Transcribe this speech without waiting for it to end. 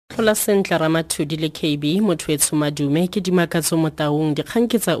Tlhola sentle Ramathudi le KB motheo madume ke Dimakatso Motaung Dikgang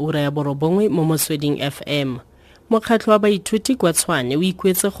ke tsa ura ya borobongwe mo Motsweding FM. Mokgatlho wa baithuti kwa Tshwane o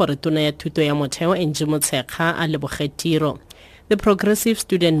ikuetse gore tona ya thuto ya motheo Angie Motshekga a leboge tiro. The Progressive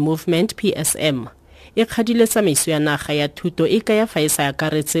Student Movement PSM e kgadile tsamaiso ya naga ya thuto e kaya fa e sa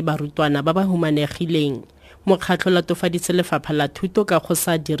akaretse barutwana ba ba humanegileng. Mokgatlho latofaditse lefapha la thuto ka go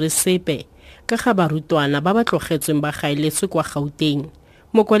sa dire sepe ka ga barutwana ba ba tlogetsweng ba gaeletswe kwa Gauteng.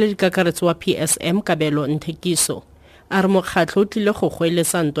 Mokwaledi-kakaretso wa PSM Kabelo Nthekiso a re mokgatlho o tlile go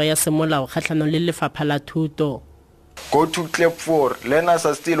goeletsa ntwa ya semolao kgatlhanong le lefapha la thuto. Go to Clap 4. Learners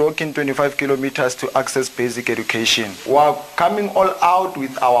are still walking 25 kilometers to access basic education. We are coming all out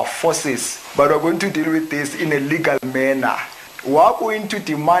with our forces, but we are going to deal with this in a legal manner. We are going to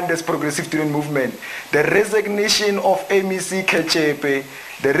demand as Progressive Student Movement the resignation of MEC Kechepe,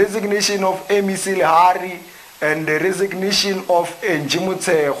 the resignation of MEC Lehari, and the resignation of Angie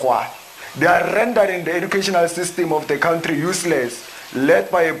Motshekga. They are rendering the educational system of the country useless, led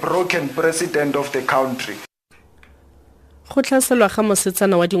by a broken president of the country. Go tlhaselwa ga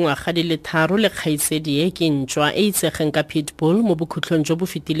mosetsana wa dingwaga di le 3 le kgaitsedi e ke ntšwa e itsegeng ka pitbull mo bokhutlong jo bo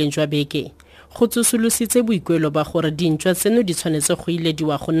fetileng jwa beke. Go tsosolositse boikuelo ba gore dintšwa tseno di tshwanetse go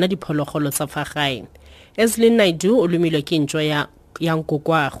ilediwa go nna diphologolo tsa fa gae. Eslin Naidu o lumilwe ke ntšwa ya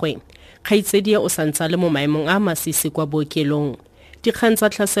nkokwagwe. Kgaitsedi o santsa le mo maemong a masisi kwa bookelong. Dikgang tsa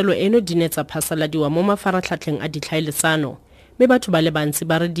tlhaselo eno di ne tsa phasaladiwa mo mafaratlhatlheng a ditlhaeletsano, mme batho ba le bantsi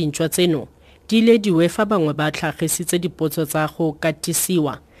ba re dintšwa tseno di ilediwe fa bangwe ba tlhagisitse dipotso tsa go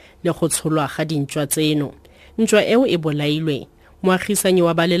katisiwa le go tsholwa ga dintšwa tseno. Ntšwa eo e bolailwe. Moagisani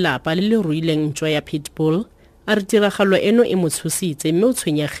wa balelapa le le ruileng ntšwa ya pitbull a re tiragalo eno e mo tshositse mme o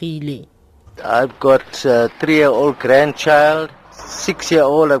tshwenyegile. I've got a 3-year-old grandchild.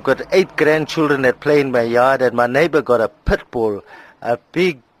 6-year-old, I've got 8 grandchildren that play in my yard, and my neighbor got a pit bull, a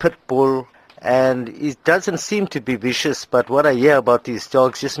big pit bull, and it doesn't seem to be vicious, but what I hear about these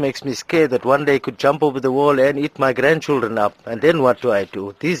dogs just makes me scared that one day it could jump over the wall and eat my grandchildren up. And then what do I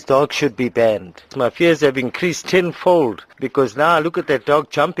do? These dogs should be banned. My fears have increased tenfold, because now look at that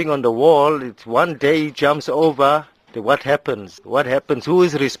dog jumping on the wall. It's one day he jumps over. What happens? What happens? Who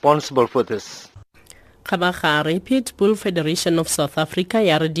is responsible for this? Kabagare Pitbull Federation of South Africa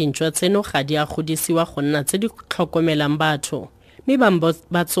ya re dintšwa tseno ga di a godisiwa go nna tse di tlhokomelang batho, mme bang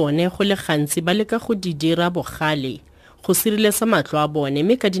ba tsone go le gantsi ba leka go di dira bogale go sireletsa matlo a bone,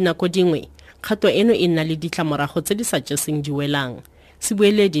 mme ka dinako dingwe kgato eno e nna le ditlamorago tse di sa jeseng diwelang.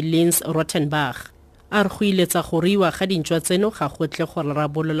 Sebueledi Lins Rottenberg a re go iletsa go riwa ga dintšwa tseno ga go tle go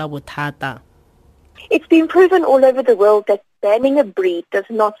rarabolola bothata. It's been proven all over the world that banning a breed does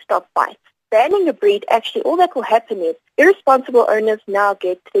not stop bites. Banning a breed, actually, all that will happen is irresponsible owners now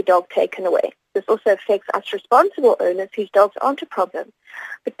get their dog taken away. This also affects us responsible owners whose dogs aren't a problem.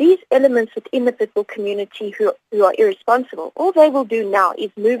 But these elements within the pitbull community who are irresponsible, all they will do now is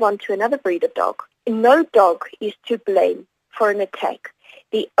move on to another breed of dog. No dog is to blame for an attack.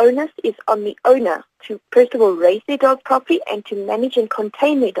 The onus is on the owner to, first of all, raise their dog properly and to manage and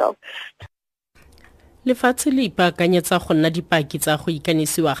contain their dog. Lefatshe le ipaakanyetsa go nna dipaki tsa go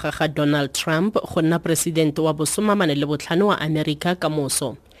ikanisiwa ga Donald Trump go nna presidente wa bo-15 wa Amerika ka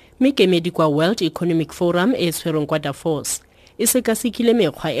moso, mme kemedi kwa World Economic Forum e tshwereng kwa Davos e sekasekile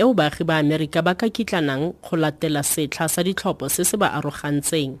mekgwa eo baagi ba Amerika ba ka kitlanang go latela setlha sa ditlhopho se se ba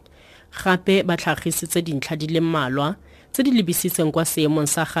arogantseng. Gape ba tlhagisitse dintlha di le mmalwa tse di lebisitseng kwa seemong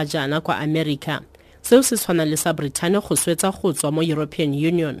sa ga jaana kwa Amerika, seo se tshwana le sa Britain go swetsa go tswa mo European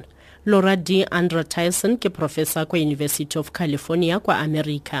Union. Laura D. Andra Tyson ke professor kwa University of California kwa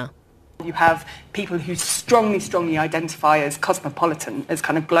America. You have people who strongly identify as cosmopolitan, as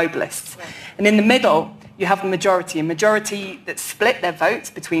kind of globalists. And in the middle, you have a majority that split their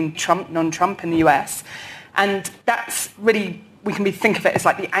votes between Trump, non-Trump in the US. And that's really, we can think of it as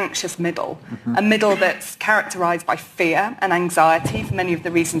like the anxious middle, a middle that's characterized by fear and anxiety for many of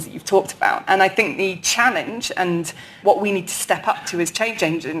the reasons that you've talked about. And I think the challenge and what we need to step up to as change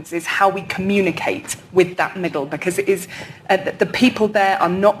agents is how we communicate with that middle, because it is the people there are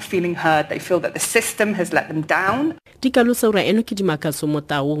not feeling heard. They feel that the system has let them down. Dikalosa ura eno ke Dimakatso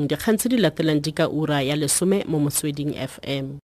Motaung, dikgang tse di latelang di ka ura ya 10 mo Motsweding FM.